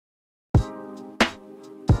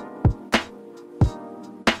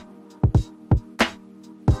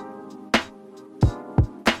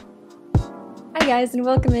guys, and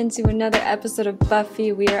welcome into another episode of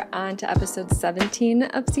Buffy. We are on to episode 17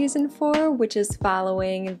 of season 4, which is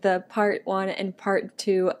following the part 1 and part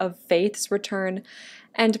 2 of Faith's return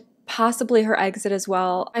and possibly her exit as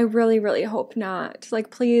well. I really hope not. Like,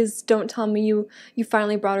 please don't tell me you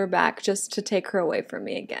finally brought her back just to take her away from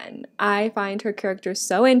me again. I find her character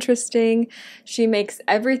so interesting. She makes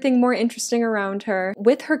everything more interesting around her.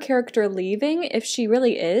 With her character leaving, if she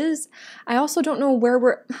really is, I also don't know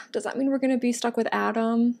where does that mean we're gonna be stuck with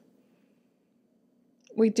Adam?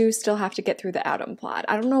 We do still have to get through the Adam plot.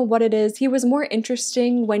 I don't know what it is. He was more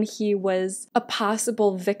interesting when he was a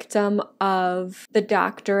possible victim of the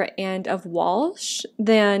Doctor and of Walsh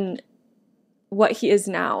than what he is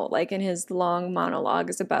now, like in his long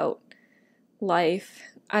monologues about life.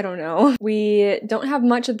 I don't know. We don't have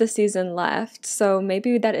much of the season left, so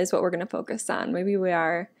maybe that is what we're going to focus on. Maybe we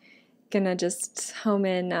are gonna just home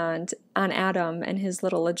in on Adam and his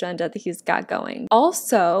little agenda that he's got going.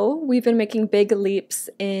 Also, we've been making big leaps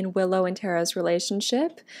in Willow and Tara's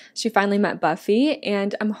relationship. She finally met Buffy,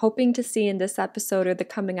 and I'm hoping to see in this episode or the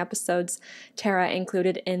coming episodes Tara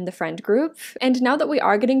included in the friend group. And now that we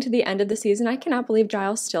are getting to the end of the season, I cannot believe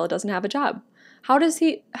Giles still doesn't have a job. How does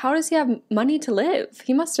he have money to live?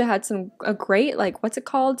 He must have had a great, like, what's it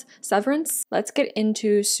called? Severance? Let's get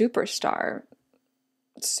into Superstar.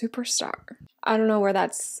 I don't know where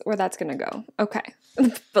that's gonna go. Okay,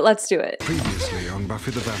 but let's do it. Previously on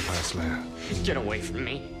Buffy the Vampire Slayer. Get away from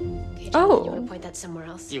me. Okay, oh, you want to point that somewhere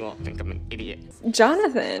else? You won't think I'm an idiot.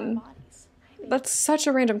 Jonathan. That's such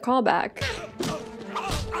a random callback.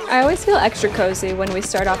 I always feel extra cozy when we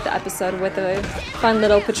start off the episode with a fun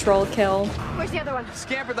little patrol kill. Where's the other one?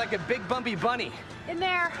 Scampered like a big bumpy bunny. In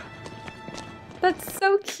there. That's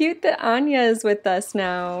so cute that Anya is with us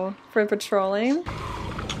now for patrolling.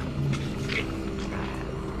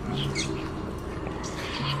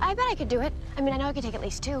 I bet I could do it. I mean, I know I could take at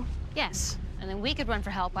least 2. Yes, and then we could run for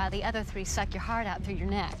help while the other 3 suck your heart out through your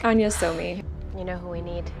neck. Anya's so mean. You know who we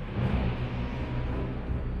need.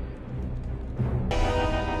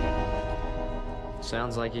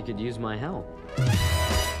 Sounds like you could use my help.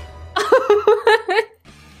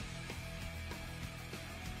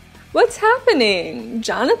 What's happening?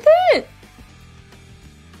 Jonathan?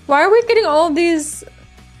 Why are we getting all these?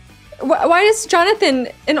 Why is Jonathan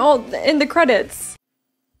in the credits?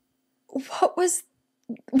 What was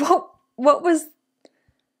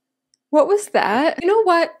that? You know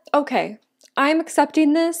what? Okay, I'm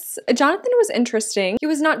accepting this. Jonathan was interesting. He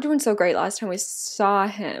was not doing so great last time we saw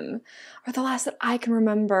him, or the last that I can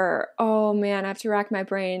remember. Oh man, I have to rack my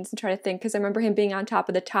brains and try to think, because I remember him being on top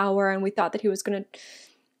of the tower and we thought that he was gonna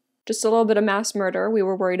just a little bit of mass murder we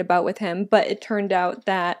were worried about with him, but it turned out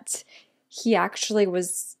that he actually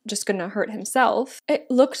was just gonna hurt himself.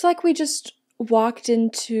 It looked like we just walked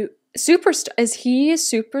into Superstar. Is he the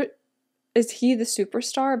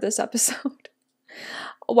superstar of this episode?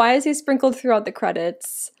 Why is he sprinkled throughout the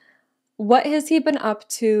credits? What has he been up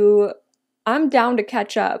to? I'm down to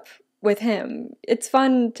catch up with him. It's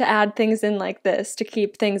fun to add things in like this to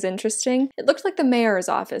keep things interesting. It looks like the mayor's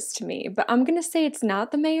office to me, but I'm gonna say it's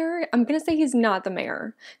not the mayor. I'm gonna say he's not the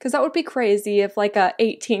mayor, because that would be crazy if like a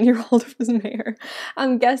 18-year-old was mayor.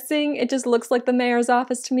 I'm guessing it just looks like the mayor's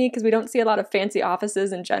office to me, because we don't see a lot of fancy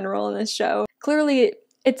offices in general in this show. Clearly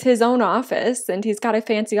it's his own office and he's got a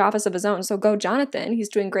fancy office of his own, so go Jonathan. He's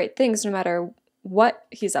doing great things no matter what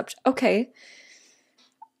he's up to. Okay,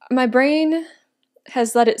 my brain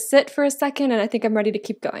has let it sit for a second, and I think I'm ready to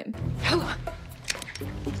keep going.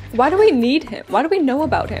 Why do we need him? Why do we know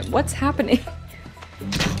about him? What's happening?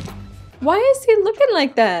 Why is he looking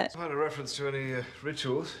like that? Not a reference to any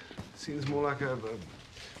rituals. Seems more like a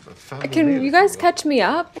family Can meal, you guys if will. catch me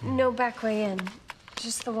up? No back way in.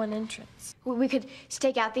 Just the one entrance. We could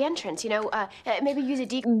stake out the entrance, you know, maybe use a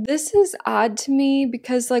decoy. This is odd to me,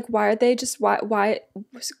 because like, why are they just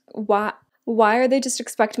why are they just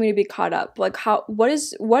expecting me to be caught up? Like, what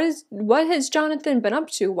has Jonathan been up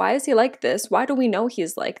to? Why is he like this? Why do we know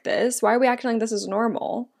he's like this? Why are we acting like this is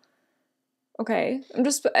normal? Okay,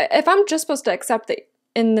 if I'm just supposed to accept that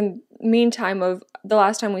in the meantime of the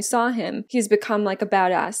last time we saw him, he's become like a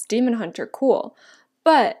badass demon hunter, cool.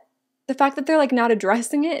 But the fact that they're like not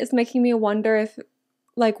addressing it is making me wonder if,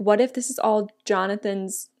 like, what if this is all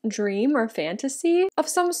Jonathan's dream or fantasy of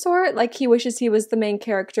some sort? Like, he wishes he was the main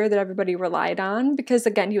character that everybody relied on, because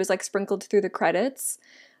again, he was like sprinkled through the credits.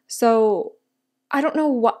 So I don't know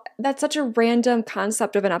what, that's such a random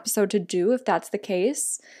concept of an episode to do if that's the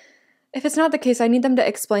case. If it's not the case, I need them to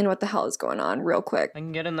explain what the hell is going on real quick. I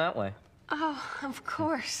can get in that way. Oh, of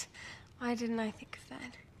course. Why didn't I think of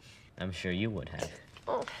that? I'm sure you would have.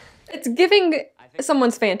 It's giving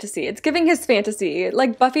someone's fantasy. It's giving his fantasy.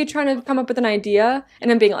 Like Buffy trying to come up with an idea and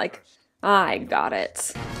then being like, I got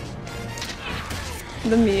it.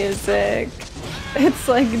 The music. It's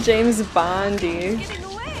like James Bondy.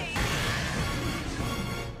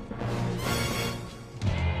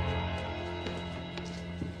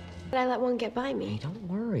 Did I let one get by Hey, me? don't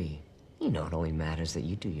worry. You know it only matters that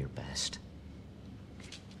you do your best.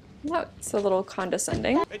 That's a little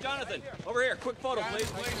condescending. Hey, Jonathan, over here. Quick photo,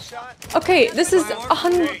 please. Okay, this is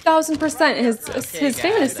 100,000% his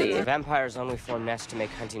fantasy. Vampires only form nests to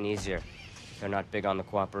make hunting easier. They're not big on the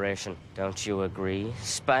cooperation. Don't you agree,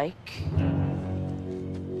 Spike?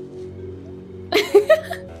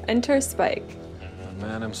 Enter Spike. The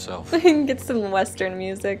man himself. Get some Western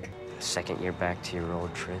music. Second you're back to your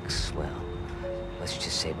old tricks, well, let's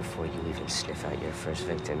just say before you even sniff out your first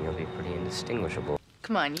victim, you'll be pretty indistinguishable.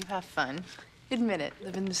 Come on, you have fun. Admit it,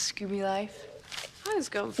 living the Scooby life. I was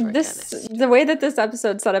going for a This, dentist. the way that this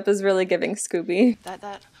episode set up is really giving Scooby.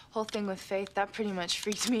 That whole thing with Faith, that pretty much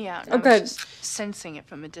freaked me out. Oh, I good. was just sensing it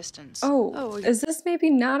from a distance. Oh, is this maybe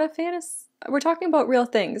not a fantasy? We're talking about real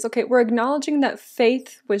things. Okay, we're acknowledging that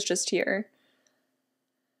Faith was just here.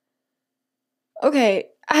 Okay,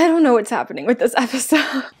 I don't know what's happening with this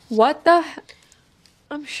episode. What the?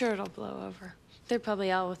 I'm sure it'll blow over. They're probably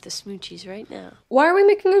out with the smoochies right now. Why are we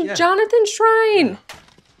making a Jonathan shrine?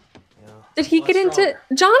 Did he get into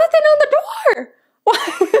Jonathan on the door?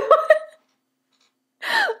 What?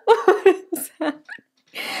 What is that?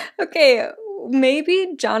 Okay,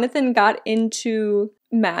 maybe Jonathan got into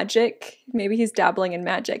magic. Maybe he's dabbling in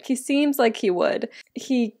magic. He seems like he would.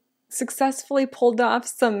 He successfully pulled off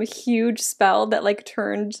some huge spell that like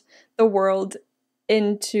turned the world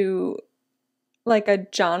into like a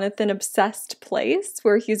Jonathan obsessed place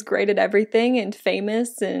where he's great at everything and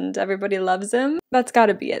famous and everybody loves him. That's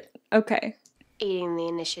gotta be it. Okay. Eating the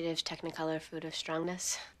initiative's Technicolor food of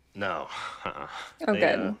strongness. No. Oh,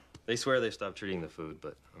 good. They swear they stopped treating the food,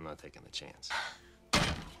 but I'm not taking the chance.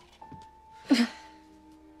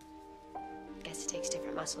 Guess it takes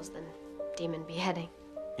different muscles than demon beheading.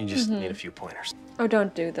 You just need a few pointers. Oh,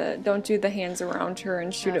 don't do the hands around her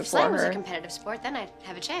and shoot it If for slam was a her. competitive sport, then I'd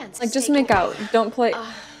have a chance. Like just Taking- make out. Don't play.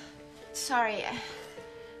 Sorry.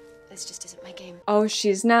 This just isn't my game. Oh,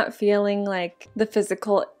 she's not feeling like the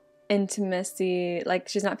physical intimacy. Like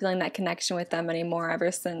she's not feeling that connection with them anymore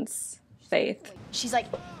ever since Faith. She's like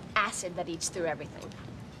acid that eats through everything.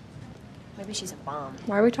 Maybe she's a bomb.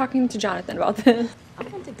 Why are we talking to Jonathan about this? I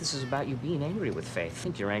don't think this is about you being angry with Faith. I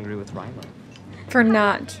think you're angry with Riley. For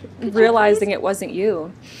not realizing it wasn't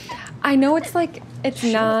you. I know it's like, it's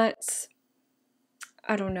not,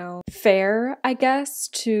 I don't know, fair, I guess,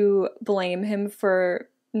 to blame him for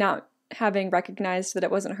not having recognized that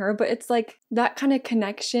it wasn't her, but it's like that kind of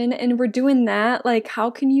connection, and we're doing that. Like, how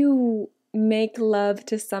can you make love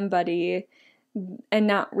to somebody and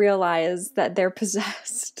not realize that they're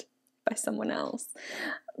possessed by someone else?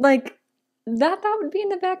 Like, that thought would be in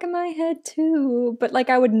the back of my head too, but like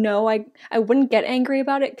I would know, I wouldn't get angry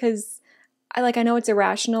about it because I know it's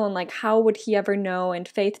irrational, and like how would he ever know? And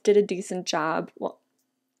Faith did a decent job. Well,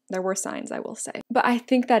 there were signs, I will say, but I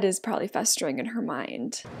think that is probably festering in her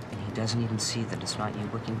mind. And he doesn't even see that it's not you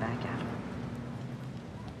looking back at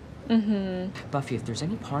him. Buffy, if there's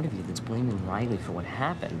any part of you that's blaming Riley for what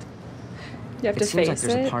happened, You have it to seems like face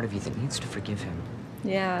there's it. a part of you that needs to forgive him.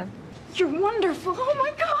 Yeah. You're wonderful. Oh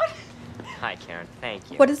my God. Hi, Karen. Thank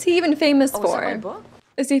you. What is he even famous Oh, is that for? my book?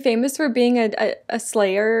 Is he famous for being a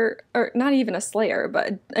slayer, or not even a slayer,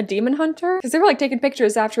 but a demon hunter? Because they were like taking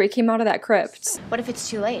pictures after he came out of that crypt. What if it's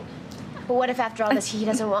too late? But what if after all this he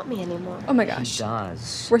doesn't want me anymore? Oh my He gosh.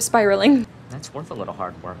 does. We're spiraling. That's worth a little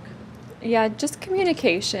hard work. Yeah, just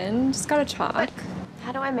communication. Just gotta talk.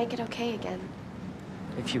 How do I make it okay again?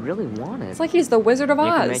 If you really want it, It's like he's the Wizard of you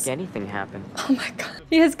can Oz. make anything happen. Oh my god.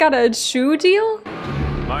 He has got a shoe deal?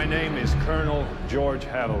 My name is Colonel George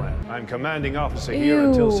Haviland. I'm commanding officer here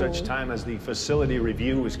until such Ew. time as the facility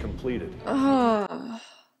review is completed.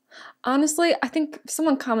 Honestly, I think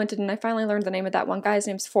someone commented, and I finally learned the name of that one guy. His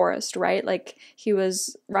name's Forrest, right? Like, he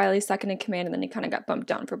was Riley's second in command, and then he kind of got bumped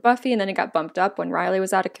down for Buffy, and then he got bumped up when Riley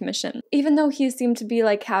was out of commission. Even though he seemed to be,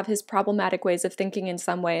 like, have his problematic ways of thinking in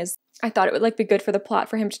some ways, I thought it would, like, be good for the plot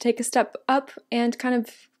for him to take a step up and kind of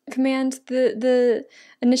command the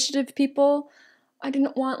initiative people. I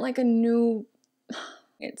didn't want, like, a new...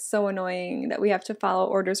 It's so annoying that we have to follow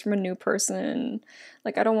orders from a new person.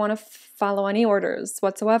 Like, I don't want to follow any orders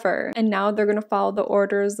whatsoever. And now they're going to follow the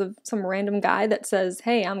orders of some random guy that says,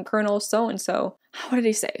 hey, I'm Colonel so-and-so. What did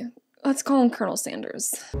he say? Let's call him Colonel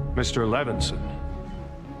Sanders. Mr. Levinson.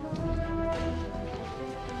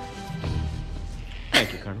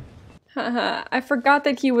 Thank you, Colonel. I forgot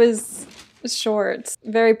that he was short.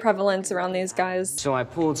 Very prevalent around these guys. So I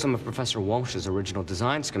pulled some of Professor Walsh's original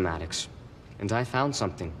design schematics, and I found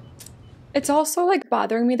something. It's also like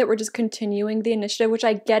bothering me that we're just continuing the initiative, which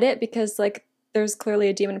I get it because like there's clearly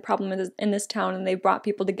a demon problem in this town and they brought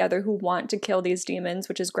people together who want to kill these demons,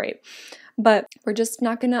 which is great. But we're just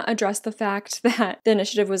not gonna address the fact that the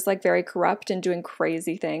initiative was like very corrupt and doing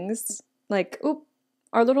crazy things. Like, oop,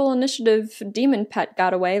 our little initiative demon pet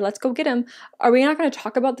got away. Let's go get him. Are we not gonna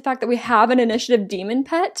talk about the fact that we have an initiative demon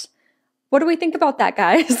pet? What do we think about that,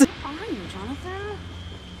 guys? Are you, Jonathan?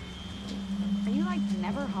 Are you like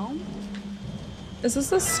never home? Is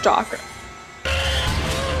this a stalker?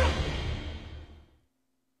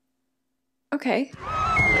 Okay.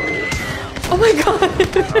 Oh my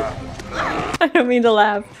god! I don't mean to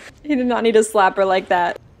laugh. He did not need to slap her like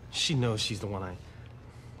that. She knows she's the one I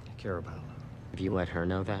care about. Have you let her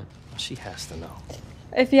know that? She has to know.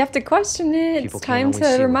 If you have to question it, People it's time can't always to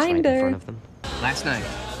see what's remind right in her. front of them. Last night,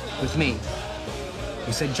 with me,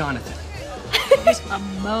 you said Jonathan. Just a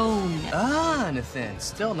moan. Ah, Nathan,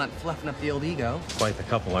 still not fluffing up the old ego. Quite the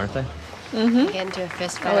couple, aren't they? Mm-hmm. Get into a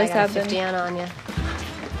fist fight. Always I got have a been. 50 on you.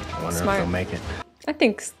 I wonder Smart. if they'll make it. I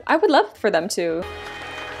think I would love for them to.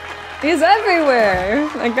 He's everywhere!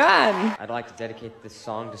 My god. I'd like to dedicate this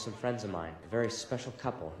song to some friends of mine, a very special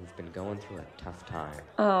couple who've been going through a tough time.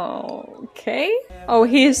 Oh, okay. Oh,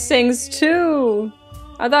 he sings too.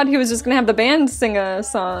 I thought he was just gonna have the band sing a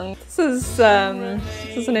song. This is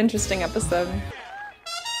an interesting episode.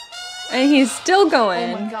 And he's still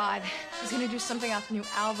going. Oh my god, he's gonna do something off the new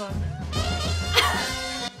album.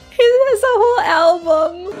 He has a whole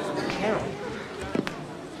album. Carol,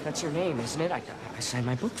 that's your name, isn't it? I signed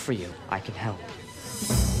my book for you. I can help.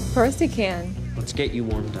 Of course he can. Let's get you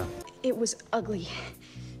warmed up. It was ugly.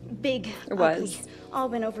 Big, It ugly. was. All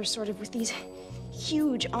bent over sort of with these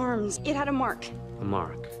huge arms. It had a mark A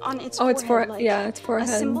mark. on its Oh, forehead. it's for like yeah, it's forehead.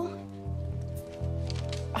 a symbol.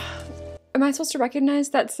 Am I supposed to recognize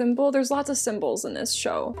that symbol? There's lots of symbols in this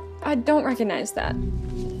show. I don't recognize that.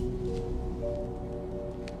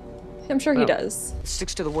 I'm sure he does. It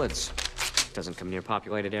sticks to the woods. Doesn't come near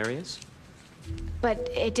populated areas. But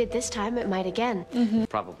it did this time, it might again.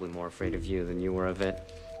 Probably more afraid of you than you were of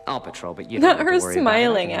it. I'll patrol, but you Not don't her have to worry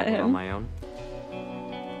smiling about it. I at can handle it him.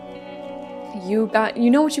 on my own. You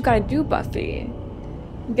know what you gotta do, Buffy.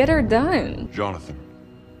 Get her done. Jonathan,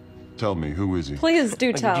 tell me, who is he? Please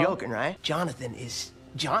do tell. You're joking, right? Jonathan is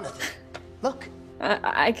Jonathan. Look.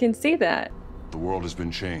 I can see that. The world has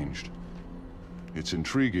been changed. It's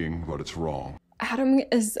intriguing, but it's wrong. Adam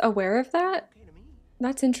is aware of that?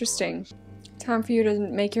 That's interesting. Time for you to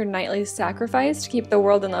make your nightly sacrifice to keep the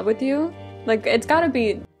world in love with you? Like, it's gotta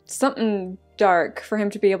be something dark for him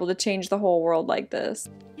to be able to change the whole world like this.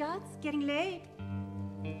 Yeah, it's getting late.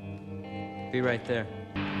 Be right there.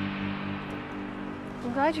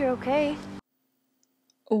 I'm glad you're okay.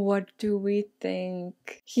 What do we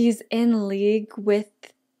think? He's in league with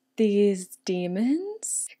these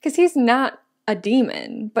demons? Because he's not a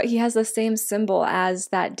demon, but he has the same symbol as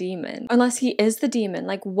that demon. Unless he is the demon.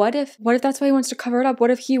 Like, what if that's why he wants to cover it up?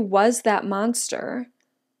 What if he was that monster?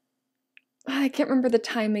 I can't remember the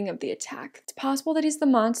timing of the attack. It's possible that he's the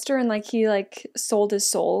monster and like he like sold his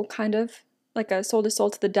soul, kind of. Like sold his soul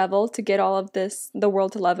to the devil to get all of this, the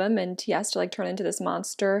world to love him, and he has to like turn into this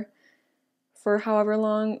monster for however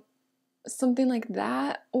long. Something like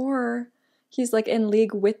that. Or he's like in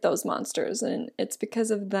league with those monsters and it's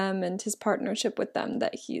because of them and his partnership with them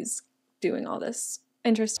that he's doing all this.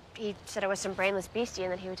 Interesting. He said it was some brainless beastie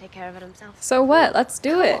and that he would take care of it himself. So what? Let's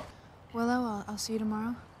do it. Willow, I'll see you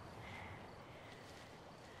tomorrow.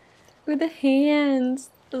 With the hands.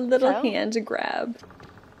 The little So? hand to grab.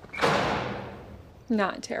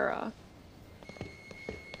 Not Tara.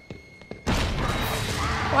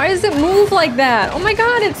 Why does it move like that? Oh my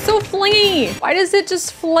god, it's so flingy! Why does it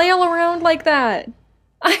just flail around like that?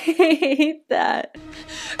 I hate that.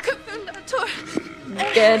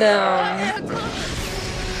 Get him.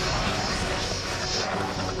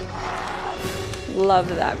 Love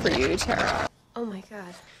that for you, Tara. Oh my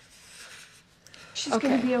god. She's Okay.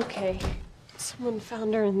 gonna be okay. Someone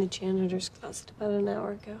found her in the janitor's closet about an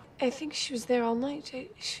hour ago. I think she was there all night.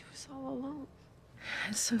 She was all alone.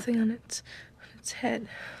 It's something on its head.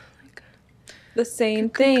 The same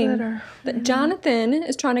thing that Jonathan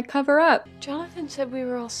is trying to cover up. Jonathan said we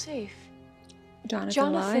were all safe.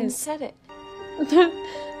 Jonathan lies. said it.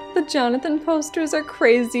 The Jonathan posters are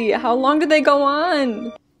crazy. How long do they go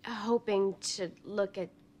on? Hoping to look at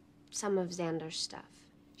some of Xander's stuff.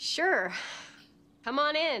 Sure. Come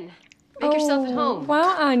on in. Make yourself at home.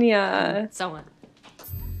 Wow, Anya. So on.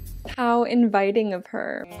 How inviting of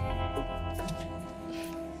her.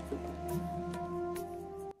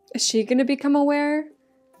 Is she gonna become aware?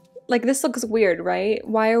 Like, this looks weird, right?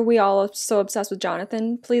 Why are we all so obsessed with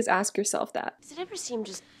Jonathan? Please ask yourself that. Does it ever seem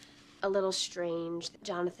just a little strange that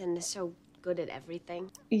Jonathan is so good at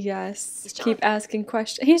everything? Yes. Keep asking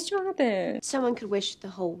questions. He's Jonathan. Someone could wish the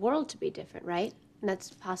whole world to be different, right? And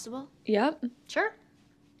that's possible? Yep. Sure.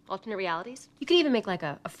 Alternate realities. You could even make like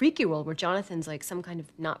a freaky world where Jonathan's like some kind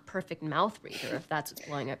of not perfect mouth reader, if that's what's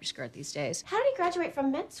blowing up your skirt these days. How did he graduate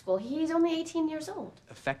from med school? He's only 18 years old.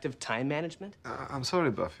 Effective time management? I'm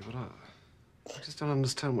sorry, Buffy, but I just don't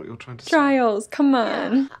understand what you're trying to say. Trials, come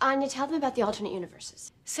on. Anya, tell them about the alternate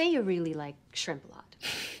universes. Say you really like shrimp a lot.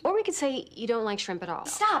 Or we could say you don't like shrimp at all.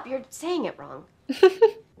 Stop, you're saying it wrong.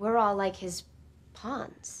 We're all like his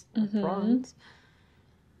pawns. Prawns.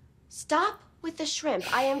 Stop with the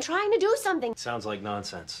shrimp. I am trying to do something. Sounds like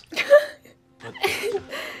nonsense. But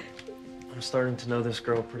I'm starting to know this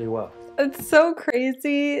girl pretty well. It's so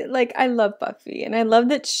crazy. Like, I love Buffy, and I love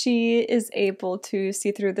that she is able to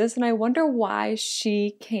see through this, and I wonder why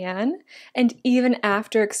she can. And even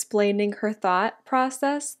after explaining her thought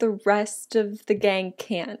process, the rest of the gang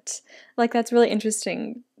can't. Like, that's really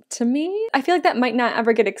interesting to me. I feel like that might not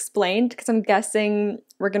ever get explained, because I'm guessing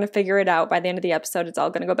we're going to figure it out by the end of the episode. It's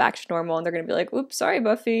all going to go back to normal, and they're going to be like, oops, sorry,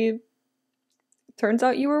 Buffy. Turns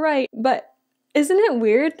out you were right. But isn't it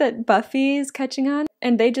weird that Buffy's catching on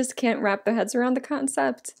and they just can't wrap their heads around the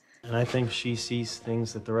concept? And I think she sees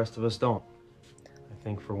things that the rest of us don't. I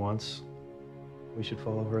think for once, we should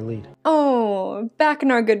follow her lead. Oh, back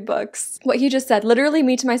in our good books. What he just said, literally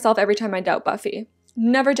me to myself every time I doubt Buffy.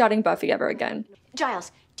 Never doubting Buffy ever again.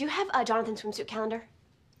 Giles, do you have a Jonathan swimsuit calendar?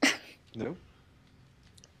 No.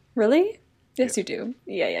 Really? Yes, you do.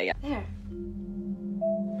 Yeah. There.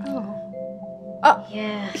 Oh,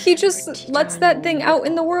 yeah. He just lets that thing out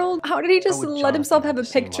in the world? How did he just let himself have a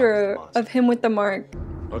picture of him with the mark?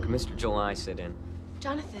 Look, Mr. July, sit in.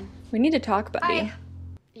 Jonathan. We need to talk, buddy.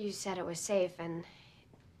 You said it was safe, and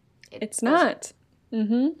It's not.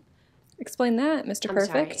 Explain that, Mr. I'm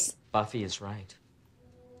Perfect. sorry. Buffy is right.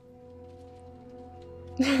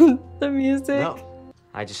 The music. No.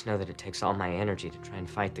 I just know that it takes all my energy to try and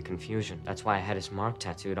fight the confusion. That's why I had his mark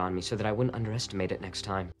tattooed on me, so that I wouldn't underestimate it next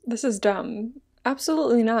time. This is dumb.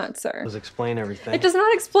 Absolutely not, sir. Does explain everything. It does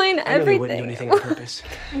not explain I know everything. they wouldn't do anything on purpose.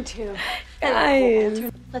 Me too.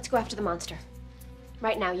 Guys. Let's go after the monster.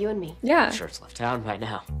 Right now, you and me. Yeah. I'm sure it's left out right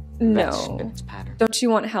now. No. That's been its pattern. Don't you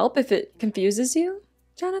want help if it confuses you,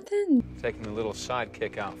 Jonathan? Taking a little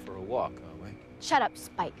sidekick out for a walk, are we? Shut up,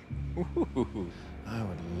 Spike. I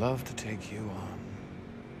would love to take you on.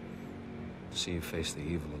 See you face the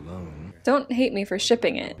evil alone. Don't hate me for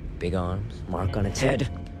shipping it. Big arms, mark on its head.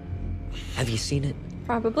 Have you seen it?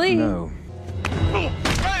 Probably. No. Hey,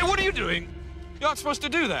 what are you doing? You're not supposed to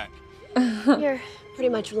do that. You're pretty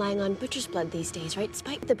much relying on butcher's blood these days, right,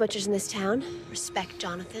 Spike? The butchers in this town respect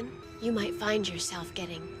Jonathan. You might find yourself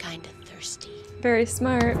getting kind of thirsty. Very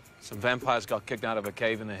smart. Some vampires got kicked out of a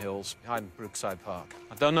cave in the hills behind Brookside Park.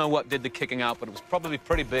 I don't know what did the kicking out, but it was probably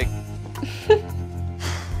pretty big.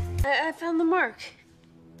 I found the mark.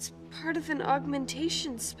 It's part of an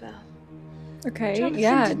augmentation spell. Okay, Jonathan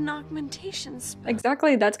yeah. did an augmentation spell.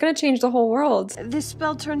 Exactly, that's gonna change the whole world. This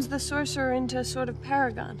spell turns the sorcerer into a sort of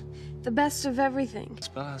paragon. The best of everything. The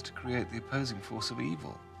spell has to create the opposing force of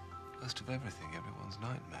evil. Best of everything, everyone's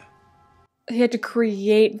nightmare. He had to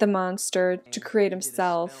create the monster to create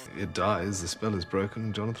himself. It dies, the spell is broken,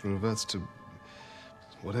 and Jonathan reverts to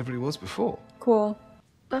whatever he was before. Cool.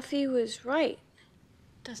 Buffy was right.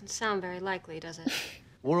 Doesn't sound very likely, does it?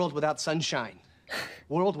 World without sunshine.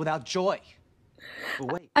 World without joy.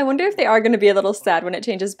 But wait. I wonder if they are gonna be a little sad when it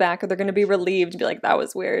changes back, or they're gonna be relieved and be like, that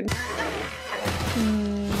was weird.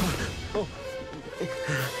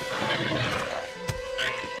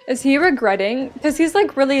 Is he regretting? Because he's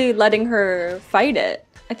like really letting her fight it.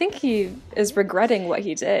 I think he is regretting what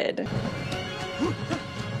he did.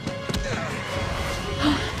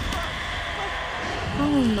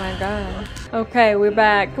 Oh my god. Okay, we're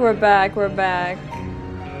back.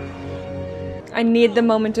 I need the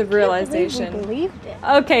moment of realization. Believed it.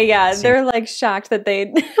 Okay, yeah, they're like shocked that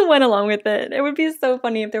they went along with it. It would be so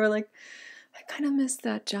funny if they were like, I kind of miss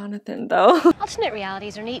that Jonathan though. Alternate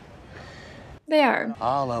realities are neat. They are.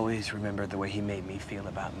 I'll always remember the way he made me feel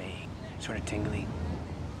about me. Sort of tingly.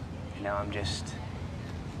 And now I'm just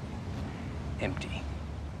empty.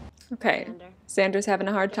 Okay, Sandra's having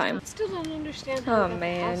a hard time. Still don't understand how Oh he got the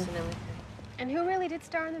man. pulse and everything. And who really did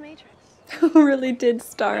star in The Matrix? Who really did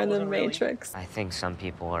star in the Matrix? I think some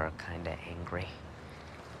people are kind of angry.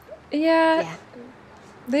 Yeah,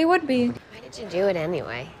 they would be. Why did you do it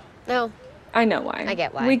anyway? No. I know why. I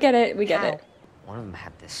get why. We get it. We get How? it. One of them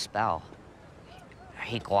had this spell.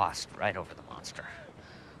 He glossed right over the monster.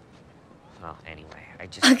 Well, anyway, I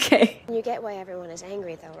just... Okay. You get why everyone is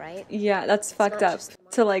angry, though, right? Yeah, that's It's fucked not up just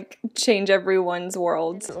to like change everyone's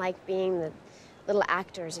world. It's like being the little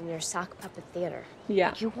actors in your sock puppet theater.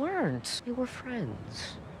 Yeah. You weren't. We were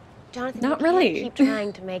friends. Jonathan, Not you can't really. keep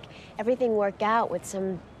trying to make everything work out with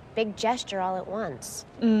some big gesture all at once.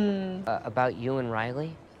 About you and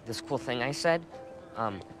Riley, this cool thing I said,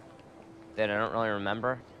 that I don't really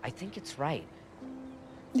remember, I think it's right.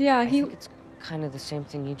 Yeah, I think it's kind of the same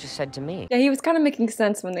thing you just said to me. Yeah, he was kind of making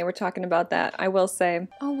sense when they were talking about that, I will say.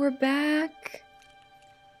 Oh, we're back.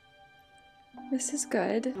 This is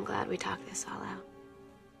good. I'm glad we talked this all out.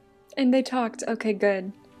 And they talked. Okay,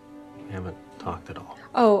 good. We haven't talked at all.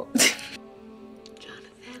 Oh.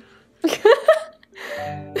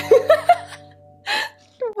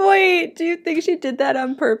 Wait, do you think she did that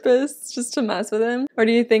on purpose just to mess with him? Or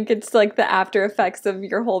do you think it's like the after effects of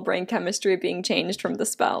your whole brain chemistry being changed from the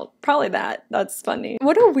spell? Probably that. That's funny.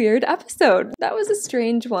 What a weird episode. That was a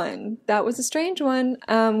strange one. That was a strange one.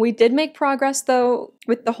 We did make progress though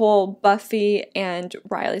with the whole Buffy and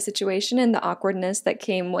Riley situation and the awkwardness that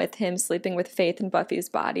came with him sleeping with Faith in Buffy's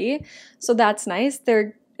body. So that's nice.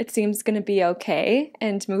 It seems going to be okay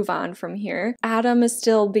and move on from here. Adam is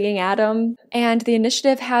still being Adam, and the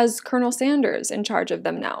initiative has Colonel Sanders in charge of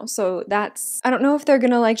them now. So that's, I don't know if they're going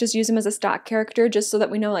to like just use him as a stock character just so that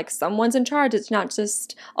we know like someone's in charge. It's not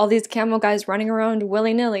just all these camo guys running around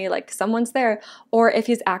willy-nilly, like someone's there, or if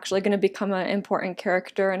he's actually going to become an important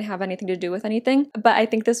character and have anything to do with anything. But I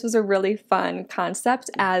think this was a really fun concept.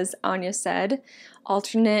 As Anya said,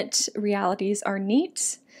 alternate realities are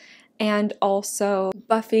neat. And also,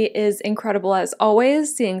 Buffy is incredible as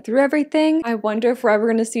always, seeing through everything. I wonder if we're ever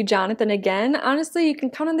going to see Jonathan again. Honestly, you can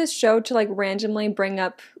count on this show to like randomly bring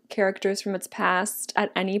up characters from its past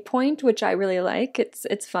at any point, which I really like.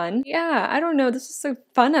 It's fun. Yeah, I don't know. This was a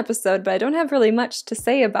fun episode, but I don't have really much to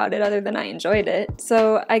say about it other than I enjoyed it.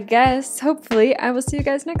 So I guess, hopefully, I will see you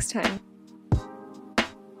guys next time.